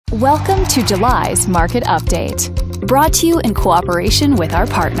Welcome to July's Market Update, brought to you in cooperation with our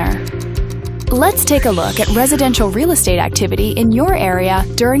partner. Let's take a look at residential real estate activity in your area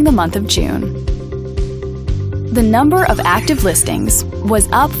during the month of June. The number of active listings was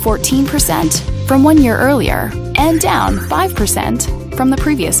up 14% from 1 year earlier and down 5% from the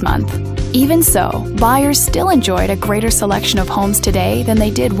previous month. Even so, buyers still enjoyed a greater selection of homes today than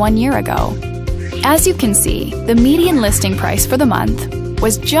they did 1 year ago. As you can see, the median listing price for the month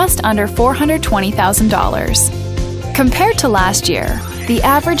was just under $420,000. Compared to last year, the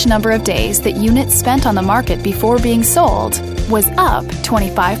average number of days that units spent on the market before being sold was up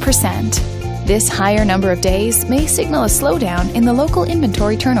 25%. This higher number of days may signal a slowdown in the local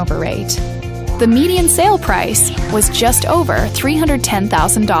inventory turnover rate. The median sale price was just over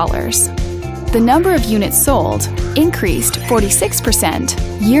 $310,000. The number of units sold increased 46%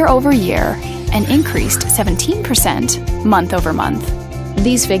 year over year and increased 17% month over month.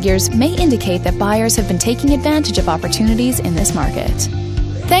 These figures may indicate that buyers have been taking advantage of opportunities in this market.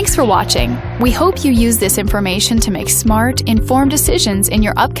 Thanks for watching. We hope you use this information to make smart, informed decisions in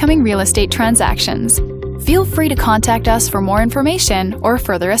your upcoming real estate transactions. Feel free to contact us for more information or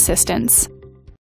further assistance.